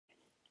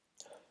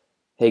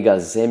Hey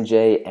guys, it's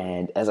MJ,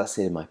 and as I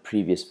said in my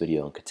previous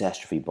video on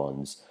Catastrophe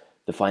Bonds,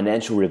 the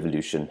financial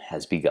revolution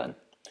has begun.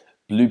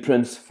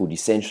 Blueprints for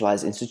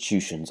decentralized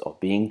institutions are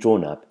being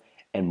drawn up,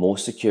 and more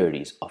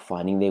securities are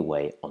finding their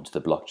way onto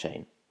the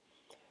blockchain.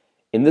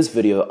 In this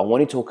video, I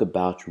want to talk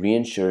about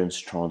reinsurance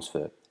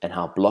transfer and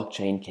how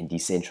blockchain can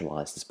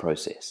decentralize this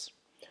process.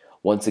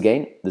 Once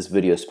again, this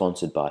video is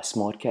sponsored by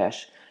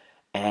SmartCash,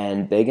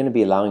 and they're going to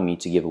be allowing me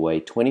to give away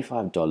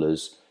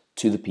 $25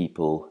 to the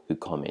people who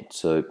comment.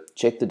 So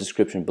check the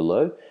description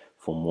below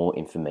for more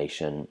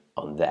information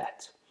on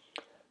that.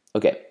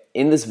 Okay,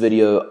 in this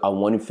video, I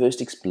want to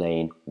first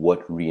explain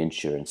what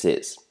reinsurance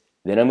is.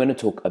 Then I'm going to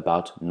talk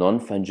about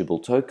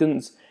non-fungible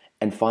tokens,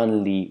 and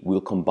finally,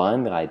 we'll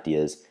combine the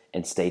ideas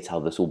and state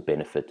how this will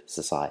benefit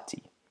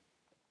society.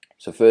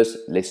 So first,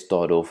 let's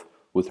start off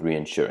with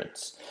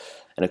reinsurance.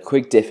 And a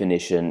quick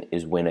definition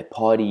is when a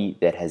party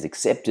that has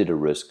accepted a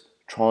risk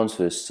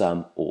transfers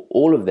some or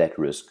all of that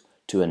risk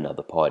to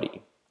another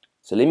party.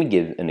 So let me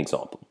give an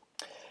example.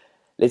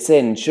 Let's say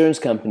an insurance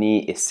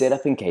company is set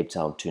up in Cape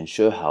Town to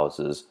insure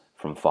houses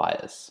from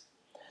fires.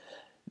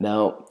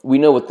 Now, we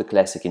know what the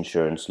classic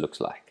insurance looks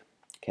like.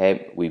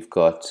 Okay, we've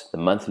got the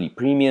monthly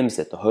premiums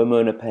that the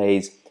homeowner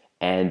pays,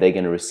 and they're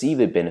going to receive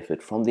a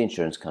benefit from the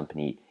insurance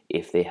company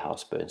if their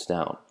house burns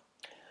down.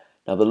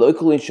 Now, the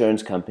local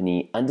insurance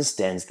company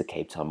understands the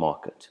Cape Town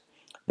market.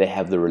 They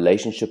have the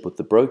relationship with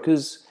the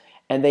brokers,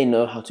 and they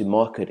know how to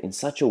market in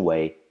such a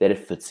way that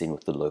it fits in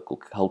with the local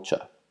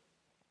culture.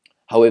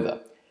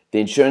 However,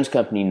 the insurance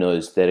company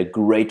knows that a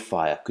great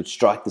fire could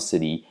strike the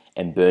city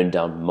and burn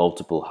down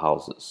multiple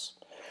houses.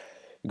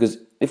 Because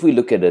if we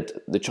look at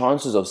it, the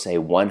chances of, say,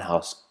 one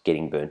house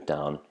getting burnt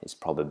down is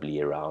probably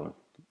around,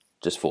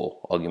 just for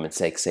argument's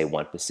sake, say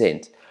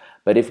 1%.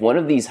 But if one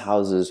of these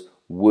houses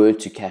were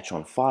to catch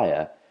on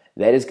fire,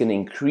 that is going to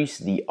increase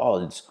the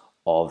odds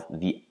of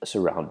the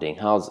surrounding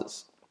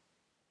houses.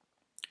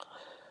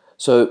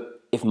 So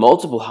if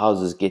multiple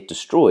houses get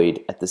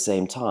destroyed at the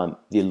same time,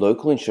 the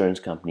local insurance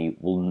company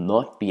will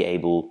not be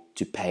able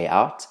to pay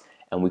out,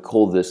 and we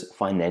call this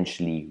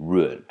financially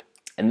ruined.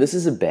 And this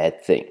is a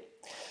bad thing.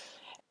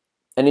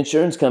 An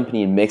insurance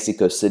company in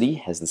Mexico City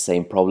has the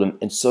same problem,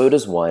 and so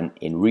does one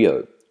in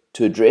Rio.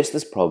 To address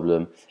this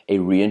problem, a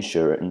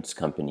reinsurance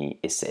company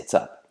is set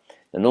up.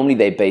 Now, normally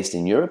they're based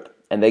in Europe,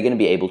 and they're going to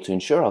be able to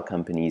insure our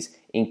companies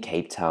in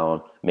Cape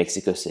Town,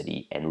 Mexico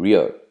City, and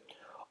Rio.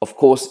 Of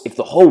course, if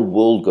the whole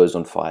world goes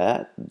on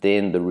fire,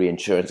 then the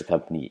reinsurance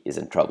company is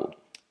in trouble.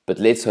 But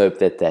let's hope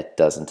that that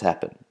doesn't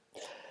happen.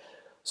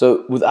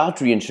 So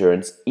without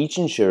reinsurance, each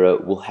insurer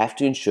will have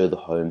to insure the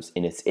homes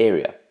in its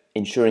area.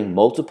 Insuring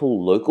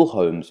multiple local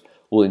homes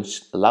will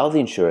allow the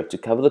insurer to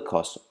cover the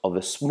cost of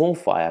a small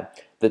fire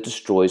that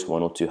destroys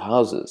one or two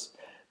houses,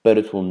 but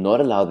it will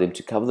not allow them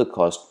to cover the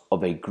cost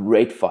of a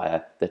great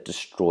fire that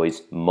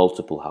destroys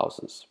multiple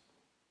houses.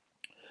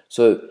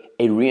 So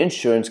a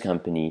reinsurance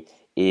company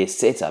is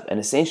set up, and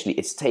essentially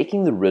it's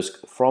taking the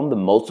risk from the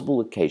multiple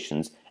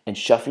locations and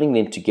shuffling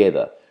them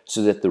together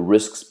so that the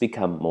risks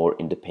become more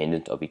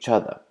independent of each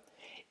other.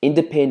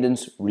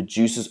 Independence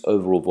reduces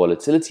overall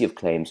volatility of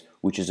claims,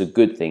 which is a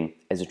good thing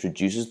as it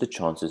reduces the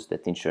chances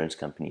that the insurance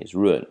company is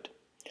ruined.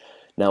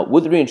 Now,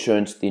 with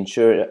reinsurance, the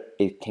insurer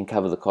can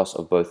cover the cost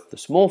of both the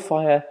small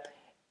fire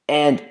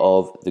and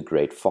of the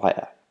great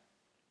fire.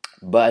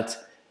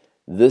 But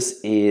this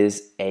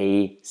is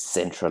a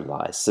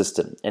centralized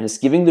system, and it's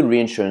giving the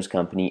reinsurance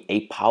company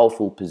a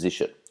powerful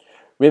position.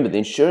 Remember, the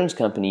insurance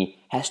company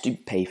has to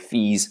pay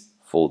fees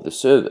for the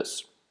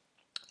service.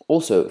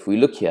 Also, if we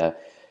look here,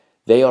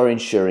 they are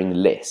insuring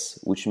less,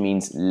 which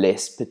means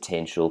less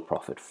potential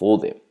profit for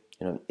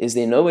them. Is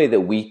there no way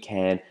that we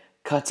can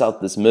cut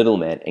out this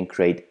middleman and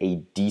create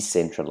a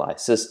decentralized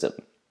system?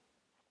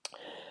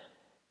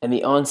 And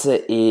the answer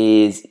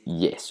is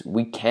yes,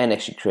 we can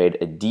actually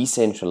create a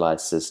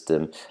decentralized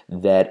system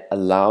that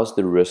allows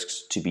the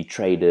risks to be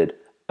traded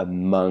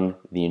among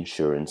the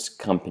insurance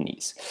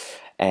companies.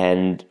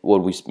 And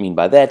what we mean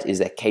by that is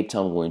that Cape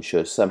Town will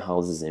insure some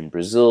houses in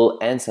Brazil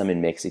and some in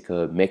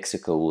Mexico.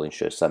 Mexico will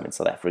insure some in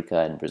South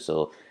Africa and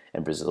Brazil,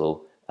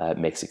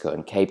 Mexico,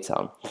 and Cape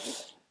Town.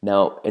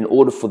 Now, in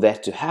order for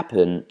that to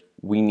happen,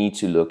 we need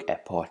to look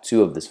at part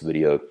 2 of this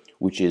video,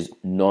 which is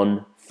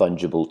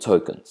non-fungible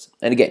tokens.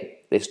 And again,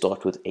 let's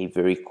start with a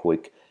very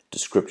quick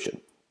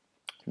description.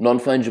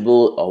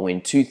 Non-fungible are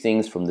when two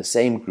things from the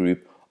same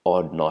group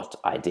are not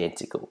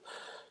identical.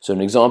 So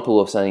an example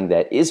of something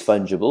that is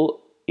fungible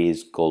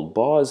is gold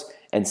bars,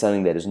 and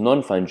something that is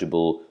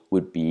non-fungible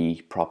would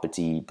be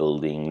property,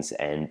 buildings,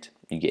 and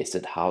you guessed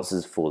it,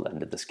 houses fall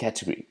under this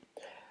category.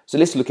 So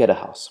let's look at a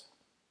house.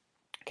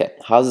 Okay,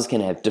 houses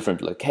can have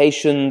different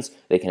locations,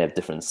 they can have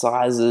different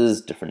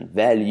sizes, different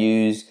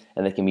values,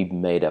 and they can be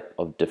made up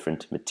of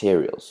different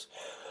materials.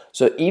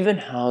 So even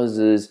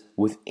houses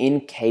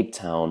within Cape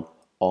Town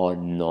are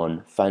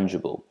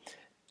non-fungible.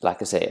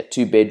 Like I say, a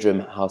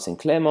 2-bedroom house in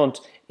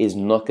Claremont is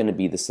not going to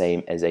be the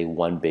same as a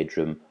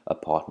 1-bedroom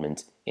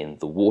apartment in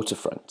the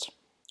waterfront.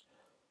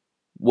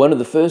 One of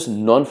the first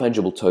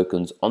non-fungible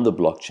tokens on the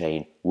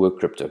blockchain were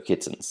crypto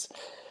kittens.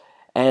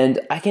 And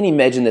I can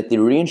imagine that the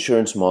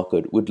reinsurance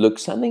market would look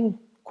something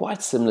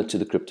quite similar to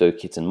the crypto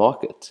kitten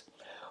market.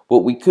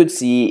 What we could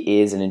see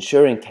is an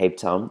insurer in Cape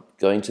Town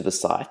going to the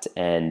site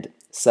and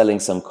selling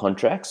some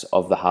contracts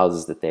of the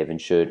houses that they've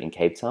insured in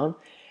Cape Town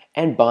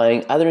and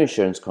buying other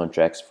insurance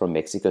contracts from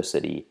Mexico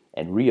City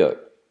and Rio.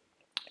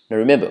 Now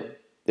remember,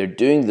 they're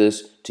doing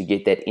this to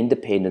get that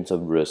independence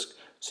of risk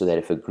so that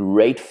if a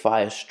great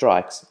fire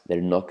strikes, they're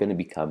not going to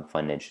become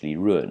financially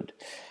ruined.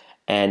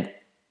 And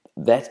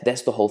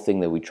that's the whole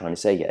thing that we're trying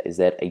to say here, is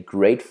that a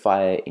great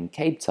fire in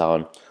Cape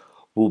Town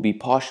will be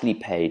partially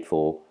paid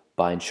for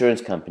by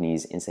insurance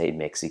companies in, say,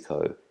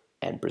 Mexico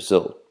and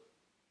Brazil.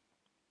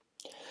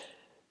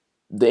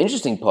 The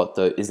interesting part,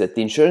 though, is that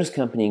the insurance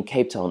company in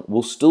Cape Town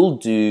will still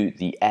do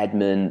the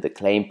admin, the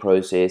claim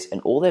process,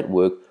 and all that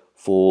work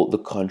for the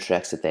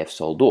contracts that they've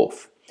sold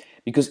off.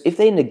 Because if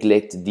they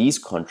neglect these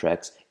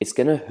contracts, it's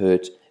going to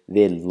hurt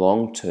their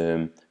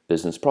long-term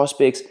business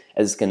prospects,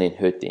 as it's going to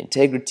hurt their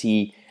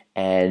integrity,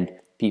 and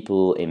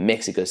people in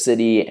Mexico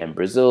City and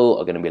Brazil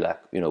are going to be like,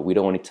 we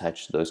don't want to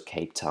touch those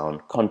Cape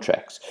Town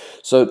contracts.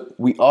 So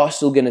we are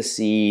still going to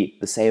see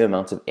the same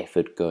amount of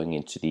effort going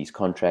into these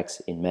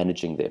contracts in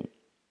managing them.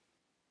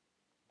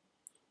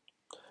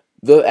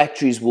 Though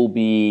actuaries will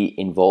be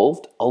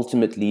involved,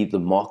 ultimately the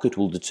market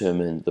will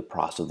determine the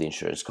price of the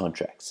insurance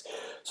contracts.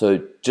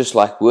 So just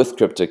like with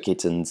crypto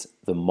kittens,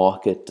 the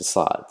market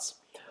decides.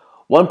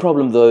 One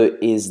problem, though,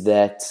 is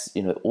that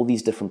all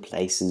these different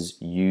places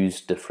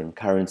use different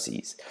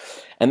currencies.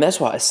 And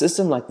that's why a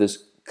system like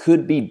this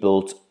could be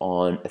built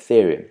on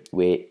Ethereum,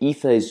 where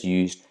Ether is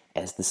used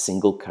as the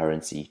single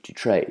currency to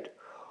trade.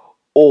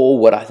 Or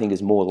what I think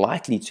is more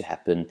likely to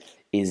happen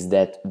is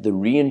that the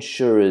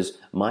reinsurers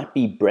might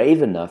be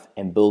brave enough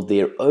and build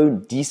their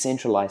own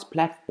decentralized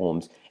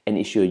platforms and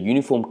issue a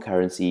uniform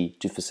currency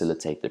to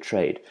facilitate the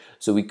trade.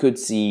 So we could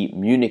see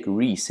Munich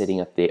Re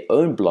setting up their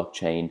own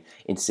blockchain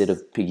instead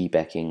of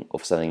piggybacking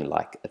off something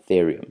like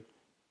Ethereum.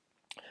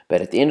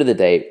 But at the end of the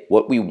day,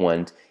 what we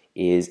want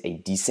is a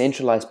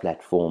decentralized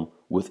platform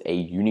with a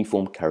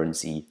uniform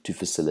currency to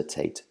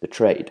facilitate the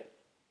trade.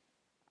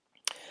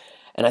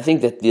 And I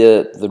think that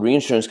the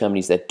reinsurance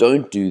companies that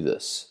don't do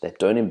this, that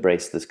don't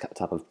embrace this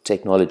type of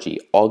technology,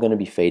 are going to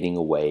be fading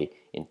away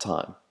in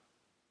time.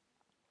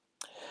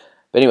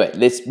 But anyway,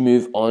 let's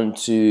move on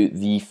to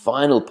the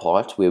final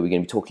part where we're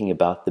going to be talking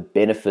about the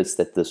benefits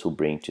that this will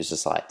bring to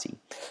society.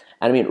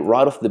 And I mean,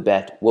 right off the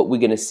bat, what we're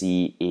going to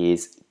see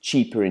is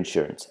cheaper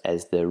insurance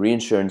as the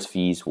reinsurance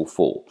fees will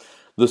fall.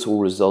 This will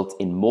result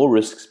in more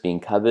risks being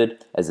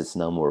covered as it's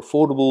now more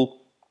affordable,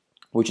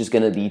 which is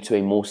going to lead to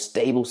a more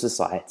stable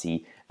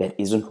society that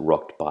isn't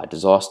rocked by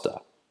disaster.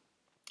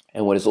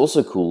 And what is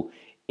also cool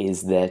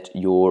is that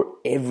your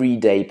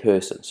everyday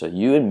person, so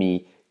you and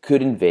me,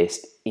 could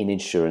invest in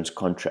insurance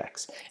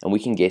contracts, and we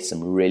can get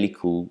some really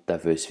cool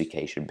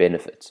diversification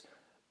benefits.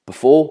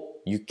 Before,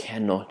 you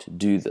cannot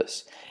do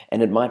this,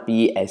 and it might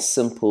be as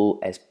simple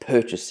as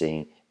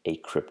purchasing a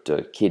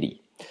crypto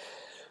kitty.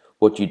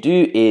 What you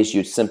do is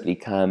you'd simply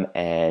come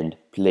and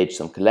pledge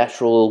some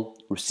collateral,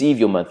 receive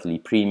your monthly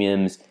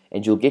premiums,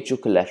 and you'll get your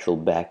collateral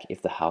back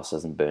if the house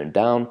doesn't burn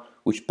down,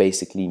 which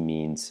basically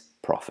means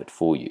profit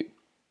for you.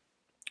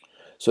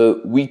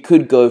 So we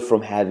could go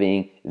from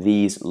having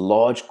these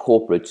large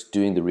corporates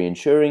doing the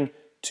reinsuring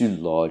to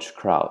large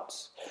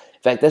crowds.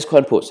 In fact, that's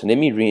quite important. So let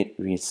me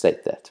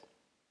reinstate that.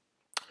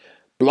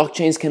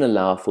 Blockchains can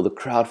allow for the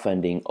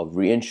crowdfunding of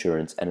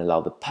reinsurance and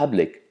allow the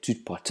public to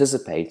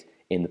participate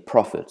in the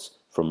profits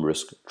from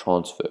risk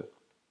transfer.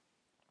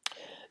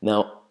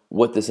 Now,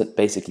 what this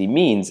basically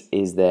means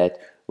is that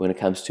when it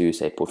comes to,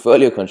 say,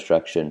 portfolio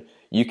construction,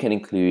 you can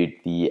include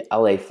the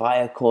LA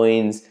Fire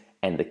coins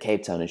and the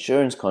Cape Town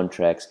insurance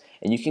contracts,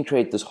 and you can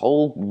create this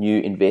whole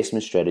new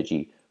investment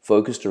strategy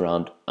focused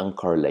around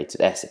uncorrelated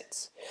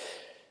assets.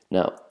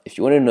 Now, if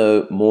you want to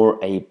know more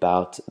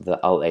about the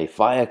LA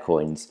Fire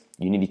coins,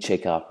 you need to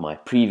check out my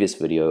previous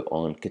video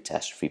on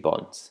Catastrophe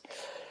Bonds.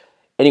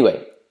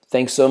 Anyway,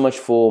 thanks so much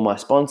for my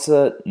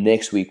sponsor.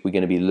 Next week, we're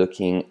going to be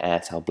looking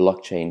at how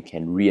blockchain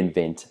can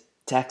reinvent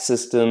tax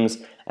systems,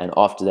 and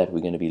after that, we're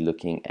going to be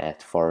looking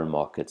at foreign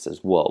markets as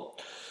well.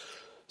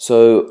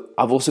 So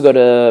I've also got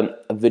a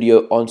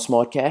video on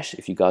SmartCash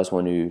if you guys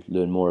want to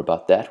learn more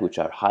about that, which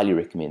I highly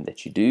recommend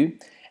that you do.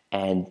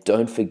 And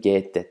don't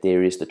forget that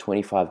there is the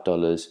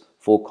 $25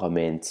 for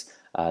comments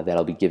that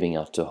I'll be giving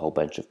out to a whole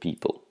bunch of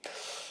people.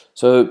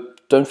 So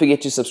don't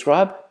forget to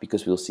subscribe,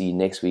 because we'll see you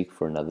next week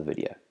for another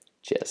video.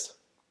 Cheers.